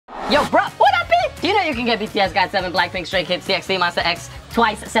Yo, bro, what up, B? Do you know you can get BTS, GOT7, Blackpink, Stray Kids, TXT, Monster X,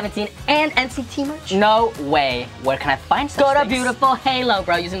 Twice, 17, and NCT merch? No way. Where can I find such things? Go to Beautiful Halo,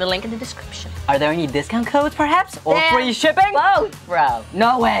 bro, using the link in the description. Are there any discount codes, perhaps? Or free shipping? Both, bro.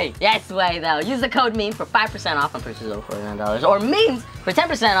 No way. Yes way, though. Use the code MEME for 5% off on purchases over $49, or MEMES for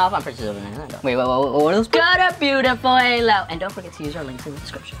 10% off on purchases over $99. Wait, what are those? Go to Beautiful Halo, and don't forget to use our links in the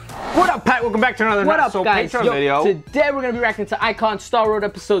description. What up, Pat? Welcome back to another Patreon video. Today we're gonna be reacting to iKON Star Road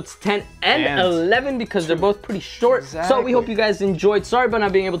episodes 10 and 11 because they're both pretty short. Exactly. So we hope you guys enjoyed. Sorry about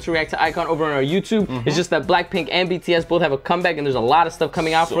not being able to react to iKON over on our YouTube. It's just that Blackpink and BTS both have a comeback, and there's a lot of stuff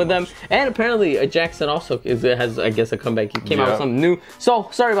coming out for them. And apparently Jackson also has, I guess, a comeback. He came out with something new. So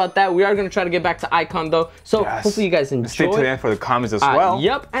sorry about that. We are gonna try to get back to iKON though. So hopefully you guys enjoy. Stay to the end for the comments as well.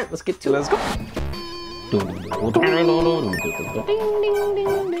 Yep. And let's get to it. Let's go.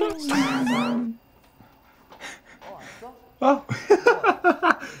 Oh.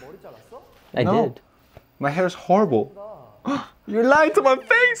 I did. My hair's horrible. You're lying to my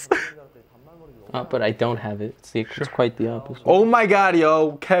face. But I don't have it. See, it's quite the opposite. Oh my god,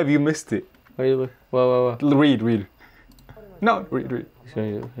 yo. Kev, you missed it. Whoa. Read. No, read.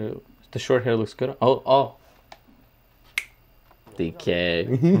 The short hair looks good. Oh.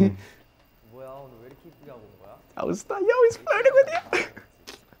 DK. I was like, yo, he's flirting with you.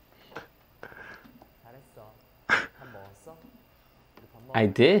 I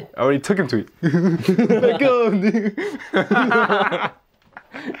did. I already took him to it. Let go.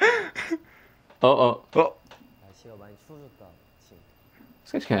 Oh. Oh.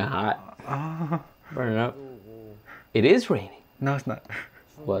 It's actually kind of hot. Burn it up. It is raining. No, it's not.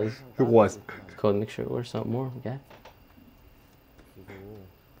 Was. It was. It's cold. Make sure wear something more. Okay.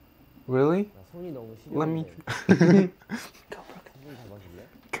 Really? Let me. Go, bro.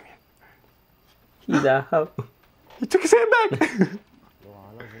 Come here. He's out. He took his hand back.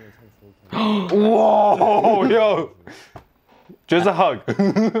 Whoa, yo. Just a hug.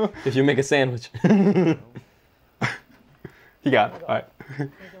 If you make a sandwich. He got it. All right.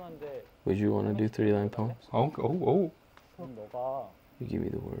 Would you want to do 3 line poems? Oh. You give me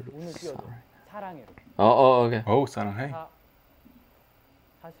the word. Sorry. 사랑해로. Oh, okay. Oh, 사랑해.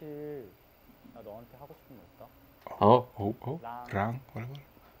 사실 나 너한테 하고 싶은 거 있다. Oh. 랑. Whatever.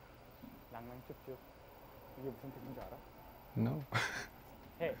 랑랑 쭉쭉. 이게 무슨 뜻인지 알아? No.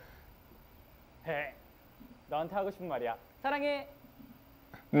 해. 너한테 하고 싶은 말이야. 사랑해.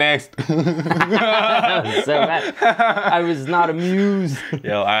 Next. So bad. I was not amused.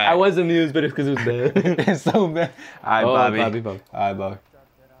 Yo, all right. I was amused, but it's because it was bad. It's so bad. All right, Bobby. Bobby. All right, Bobby.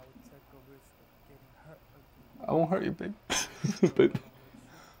 I won't hurt you, baby.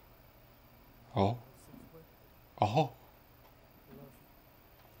 Oh.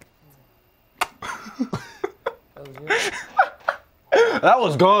 That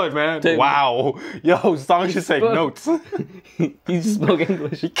was good, man. Wow. Yo, song should take notes. He just spoke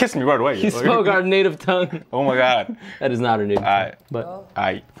English. He kissed me right away. He spoke our native tongue. Oh my god. That is not our native tongue. But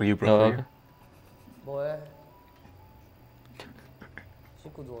Alright, for you, bro. okay. 뭐해?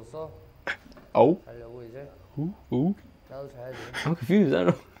 씻고 누웠어? Oh. 자려고 이제? Who? 나도 자야지. I'm confused. I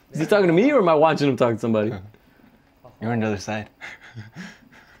don't know. Is he talking to me or am I watching him talk to somebody? You're on the other side.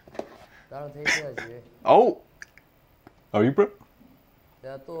 나랑 데이트해야지. Oh. Are you, bro?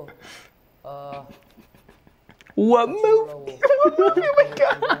 내가 또 What movie? Oh my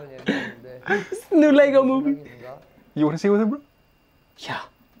god. New Lego movie. You want to see with him, bro? Yeah.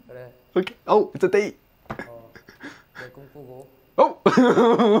 그래. Okay. Oh, it's a date. 내 꿈꾸고. Oh.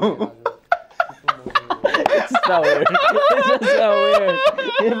 It's so weird. It's just so weird.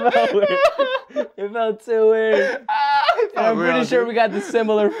 It felt too weird. I'm pretty sure we got the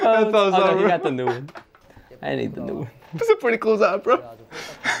similar phones. So no, real. you got the new one. I need the new one. This is a pretty close out, bro.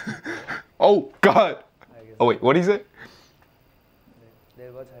 Oh, God. Oh, wait, what did he say?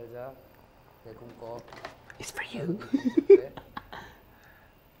 내일 봐 잘 자. 내 꿈 꿔. It's for you.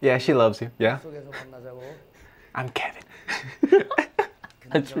 Yeah, she loves you. Yeah? 속에서 만나자고. I'm Kevin.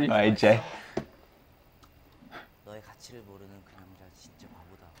 That's for you. All right, Jay. 너의 가치를 모르는 그 남자 진짜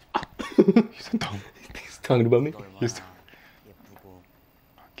바보다. He's so dumb. He's talking about me. 너 얼마나 He's 예쁘고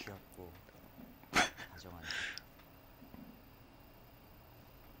귀엽고 다정한지.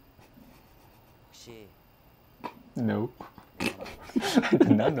 혹시 No. I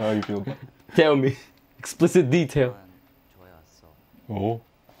did not know how you feel. Tell me. Explicit detail. 좋아해왔어. Oh.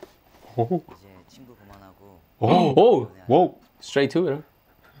 이제 친구 그만하고. Oh. Whoa. Straight to it, huh?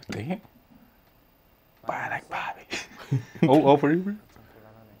 Damn. I like Bobby. Oh, for you, bro?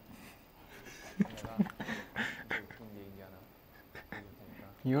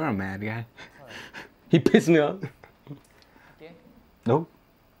 You're a mad guy. He pissed me off. No.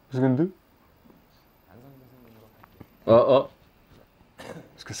 What's it gonna do?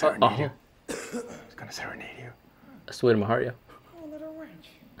 It's gonna serenade you. It's gonna serenade you. That's the way to my heart, yeah.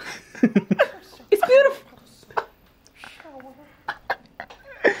 It's beautiful.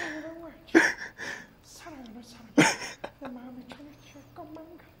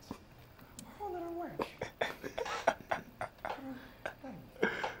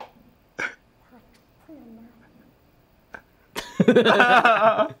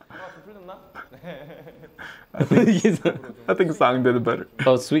 I think song did it better.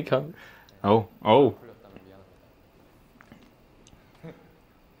 Oh, sweet come. Oh, oh.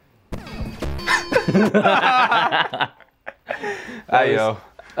 Ayo.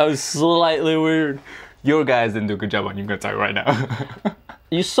 That was slightly weird. Your guys didn't do a good job on you. I'm gonna tell you right now.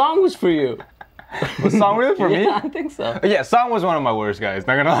 Your song was for you. The song was for me? Yeah, I think so. Yeah, song was one of my worst guys.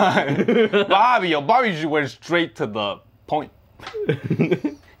 Not gonna lie. Bobby just went straight to the point.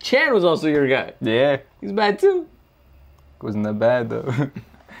 Chan was also your guy. Yeah, He's bad too. wasn't that bad though.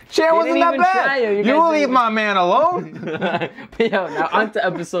 Chan wasn't didn't that even bad. try it. You guys You leave didn't- my man alone. But yo, now on to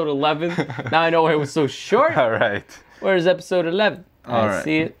episode 11. Now I know why it was so short. All right. Where's episode 11? I Alright.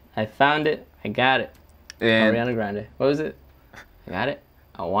 see it. I found it. I got it. And Ariana Grande. What was it? I got it.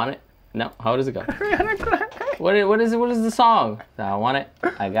 I want it. No. How does it go? What is it? What is the song? I want it.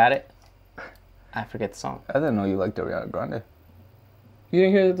 I got it. I forget the song. I didn't know you liked Ariana Grande. You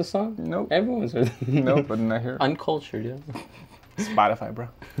didn't hear the song? Nope. Everyone's heard it. Nope, but not here. Uncultured, yeah. Spotify, bro.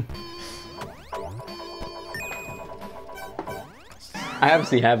 I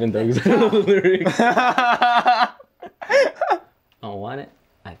obviously haven't though, because I don't know the lyrics. I want it.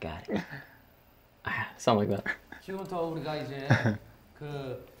 I got it. Something like that. 지금부터 우리가 이제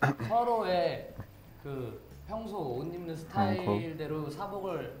그 서로의 그 평소 옷 입는 스타일대로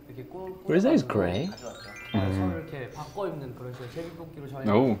사복을 이렇게 Where's that? Is gray? 서로 이렇게 바꿔 입는 그런 식으로 제비뽑기로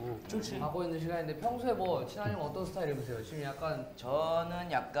No. 저희가 바꿔 입는 시간인데 평소에 뭐 친한 형 어떤 스타일 입으세요? 지금 약간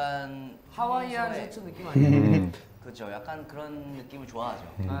저는 약간 하와이안 평소에- 셔츠 느낌 아니에요? 그렇죠. 약간 그런 느낌을 좋아하죠.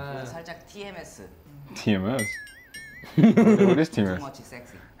 아. 그래서 살짝 TMS. TMS. What is Too TMS? much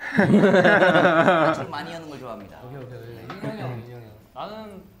sexy. 좀 많이 하는 걸 좋아합니다. 오케이 인형이 형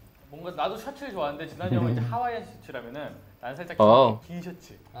나는 뭔가 나도 셔츠를 좋아하는데 진환이 형은 이제 하와이안 셔츠라면은 난 살짝 어. 긴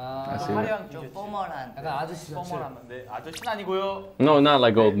셔츠. 아, 좀 화려한 긴 좀 셔츠. 포멀한. 약간 아저씨 셔츠 포멀한데 아저씨는 아니고요. No, not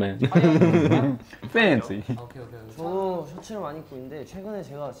like old man. Fancy. 오케이 저도 셔츠를 많이 입고 있는데 최근에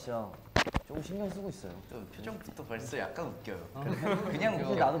제가 진짜 좀 신경 쓰고 있어요. 좀 표정부터 벌써 약간 웃겨요. 그냥 사실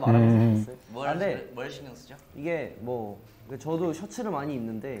웃겨. 나도 말하고 싶었어요. 뭘, 뭘 신경 쓰죠? 이게 뭐 저도 셔츠를 많이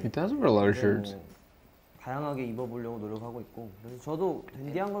입는데 He does wear a lot of shirts. 뭐 다양하게 입어보려고 노력하고 있고 그래서 저도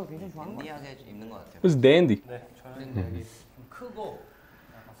댄디한 걸 굉장히 좋아하는 것 같아요. 댄디하게 입는 것 같아요. Who's dandy? 네, 저는 근데 여기 좀 크고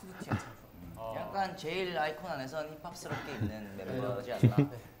약간 후드티가 참 좋아. 약간 제일 아이콘 안에선 힙합스럽게 입는 멤버지 않나?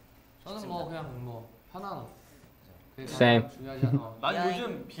 저는 뭐 그냥 뭐 편한 옷. 그게 가장 Same. 중요하지 않아. 난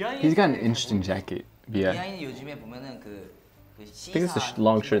요즘 비하인드 He's got an interesting jacket. Yeah. 비하인드 요즘에 보면은 그 I think it's the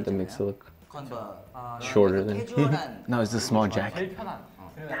long shirt that makes it look 컨버 shorter than. 캐주얼한 No, it's the small jacket. 제일 편한.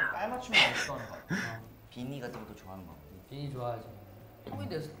 그리고 깔맞춤이 안 좋아하는 것 같아. 비니 같은 것도 좋아하는 거. 비니 좋아하지. 형이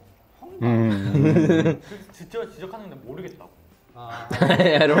내 형이 지적하는 건데 모르겠다고. 아,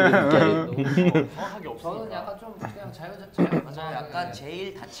 I don't really get it though. 정확하게 저는 없으니까. 약간 좀 그냥 저 약간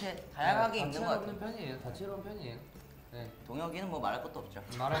제일 다양하게 입는 것 다채로운 같아요. 편이에요. 다채로운 편이에요. 네. 동혁이는 뭐 말할 것도 없죠.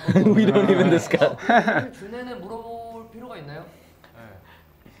 말할 것도 We don't even discuss. 사실 준혜는 물어볼 필요가 있나요?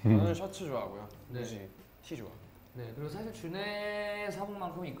 저는 셔츠 좋아하고요. 네. 무지 티 좋아. 네. 그리고 사실 준혜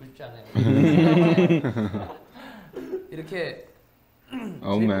사복만큼 입고 싶지 않아요. 이렇게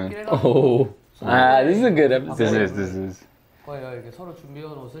Oh man. Oh. This is a good episode. This is. 거예요. 이렇게 서로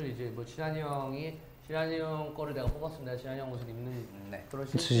준비해온 옷을 이제 뭐 지한이 형 거를 내가 뽑았으면 내가 지한이 형 옷을 입는 네. 그런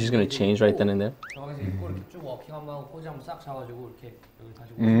So she's gonna change right then and there? 정확해서 입고 이렇게 쭉 워킹 한번 하고 포즈 한번 싹 잡아주고 이렇게 여기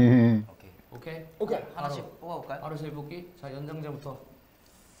가지고 오케이. 오케이 하나씩 뽑아볼까요? 바로 제일뽑기. 자 연장자부터.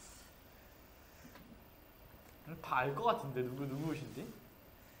 다 알 것 같은데 누구신지?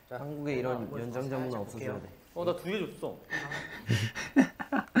 한국에 이런 연장자문은 없어져야 돼. 나 2개 줬어.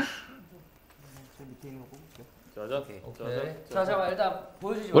 짜잔. 오케이. 자 잠깐 일단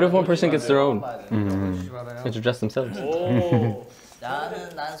보여주지. What if one person gets their own? 보여주지 말아요. Get to dress themselves. 오.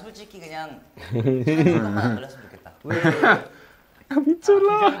 난 솔직히 그냥 생각만 안 걸렸으면 좋겠다.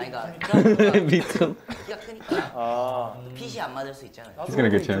 아니가 Me too. 키가 크니까 핏이 안 맞을 수 있잖아요. He's gonna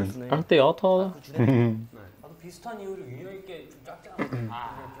get chance. Aren't they all tall? 그 주례 나도 비슷한 이유로 유형 있게 좀 작잖아. 좀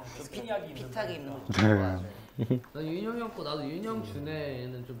스키니하게 입는. 핏하게 입는 걸 좀 좋아하죠. 나 윤영 형 거 나도 윤영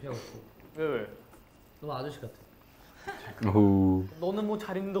준혜는 좀 피하고 싶고. 왜? 너무 아저씨 같아. Ooh. 너는 뭐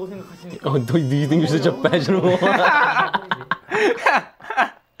잘 입는다고 생각하시니까. Oh, do you think you're such a fashionable?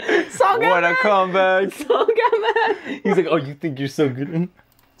 Song got What a mad. comeback. Song got mad. He's like, oh, you think you're so good?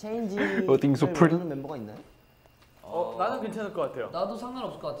 체인지. Oh, things so pretty. 멤버가 있나요? 나는 괜찮을 것 같아요. 나도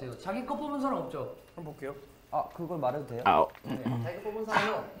상관없을 것 같아요. 자기 거 뽑은 사람 없죠? 한번 볼게요. 아 그걸 말해도 돼요? Oh. 자기 뽑은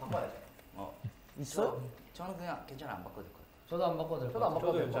사람은 바꿔야죠. 있어요? 저는 그냥 괜찮아 안 바꿔도 될 것 같아요. 저도 안 바꿔도 될 것 같아요.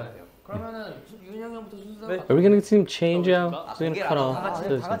 저도 괜찮아요. 그러면은 윤영이 형부터 순서. 네. Are we gonna see him change out? Is he gonna cut off? 다 같이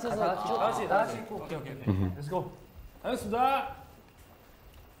해서 다 같이 있고. 오케이. Let's go. 알겠습니다.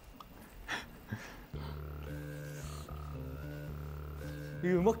 이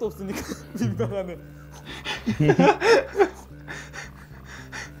음악도 없으니까 민망하네.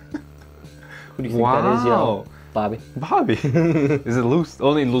 Who do you think that is, yo? Bobby. Bobby. Is it loose?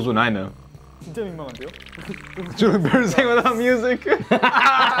 Only loose when I know. 진짜 민망한데요? Jordan Bear sing without music. He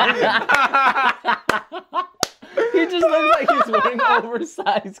just looks like he's wearing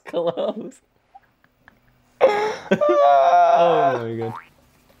oversized clothes. Oh my god.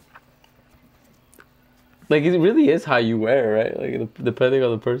 Like, it really is how you wear, right? Like, depending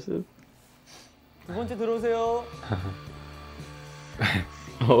on the person. 두 번째 들어오세요.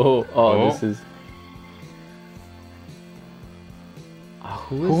 Oh, this is...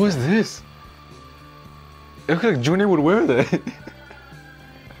 Who is this? It looks like Junior would wear that.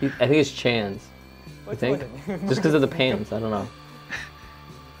 I think it's Chan's. I think? Just because of the pants, I don't know.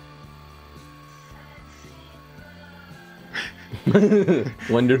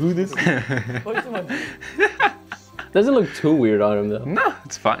 Wonder who this is? Doesn't look too weird on him though. No,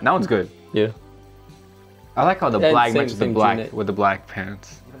 it's fine. That one's good. Yeah. I like how the Yeah, black same- matches the same black tunic. with the black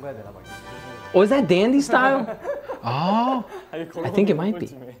pants. Oh, is that dandy style? Oh. I think it might be.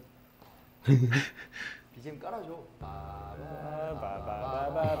 BGM 깔아줘.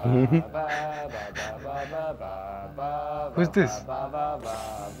 Who's this?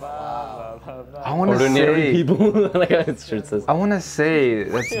 I want to Ordinary say. people. Like how his shirt says. I want to say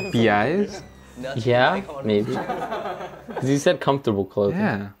that's BI's. Yeah, maybe. Because he said comfortable clothing.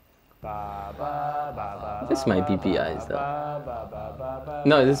 Yeah. This might be BI's though.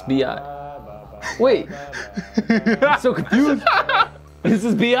 No, this is BI. Wait. I'm so confused. This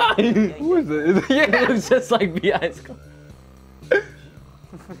is BI. Who is it? Yeah. It looks just like BI's.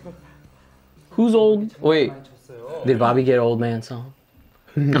 Who's old? Wait. Did Bobby get old man song?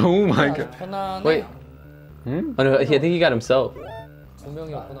 Oh my god. 편안해. Wait. Oh no, I think he got himself. 두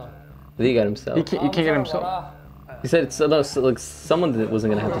명이었구나. I think he got himself. He can't get himself. He said it's like someone that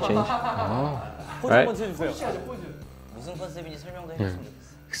wasn't gonna have to change. Right? 한번 쳐주세요. 무슨 컨셉인지 설명도 해줬으면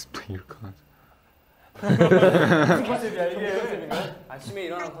좋겠어. Explain your concept. 무슨 컨셉이야 이게? 아침에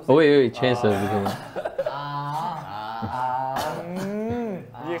일어나는 컨셉. Oh wait, chance of becoming.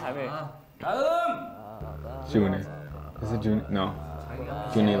 이해 가네. 다음. Junior. Is it Junior? No.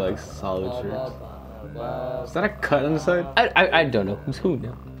 Junior likes solid shirts. Is that a cut on the side? I don't know who's who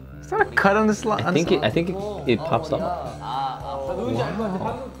now. Is that a cut on the slide? I think it pops up. 나 누군지 알 것 같아.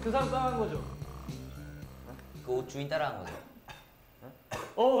 방금 그 사람 따라한 거죠? 그 옷 주인 따라한 거죠.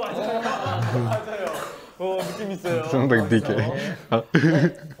 맞아요. 맞아요. 느낌 있어요. Sounds like DK.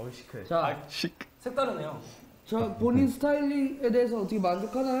 자, Chic. 색다르네요. 자 본인 스타일링에 대해서 어떻게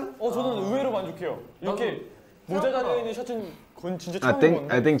만족하나요? 저는 의외로 만족해요. 이렇게 모자 달려 있는 셔츠는 건 진짜 처음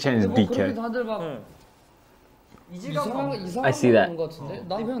입었는데. I think Chan is 뭐 그렇게 DK. 다들 막 이상한 I see that. 거 같은데?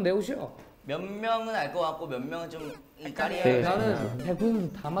 난 그냥 내 옷이야. 몇 명은 알 것 같고 몇 명은 좀 까리해. 네. 나는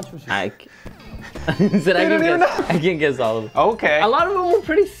 100% 다 맞출 수 있어. I said I can guess all of them. Okay. A lot of them were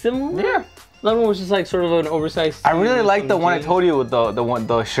pretty similar. Yeah. A lot of them was just like sort of an oversized. I really tee, like the some one I jeans. told you with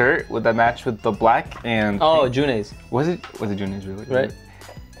the shirt with the match with the black and Oh, June's. was it June's really? Right.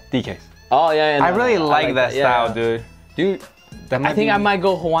 DK's. Oh yeah. I really like that yeah. style, dude. Dude, That I think be, I might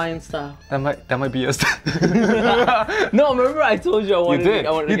go Hawaiian style. That might be a style. No, remember I told you I You wanted did.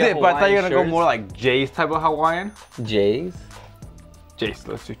 to, You get did, but I thought you were Hawaiian gonna go more like Jay's type of Hawaiian. Jay's. Jay's.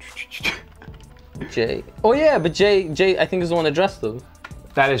 Let's see. Jay. Oh yeah, but Jay I think is the one that dressed them.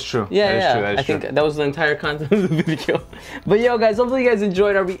 That is true. Yeah, that is yeah. true. That is I think true. that was the entire content of the video. But yo, guys, hopefully you guys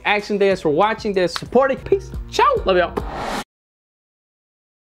enjoyed our reaction. Thanks for watching. Thanks for supporting. Peace. Ciao. Love y'all.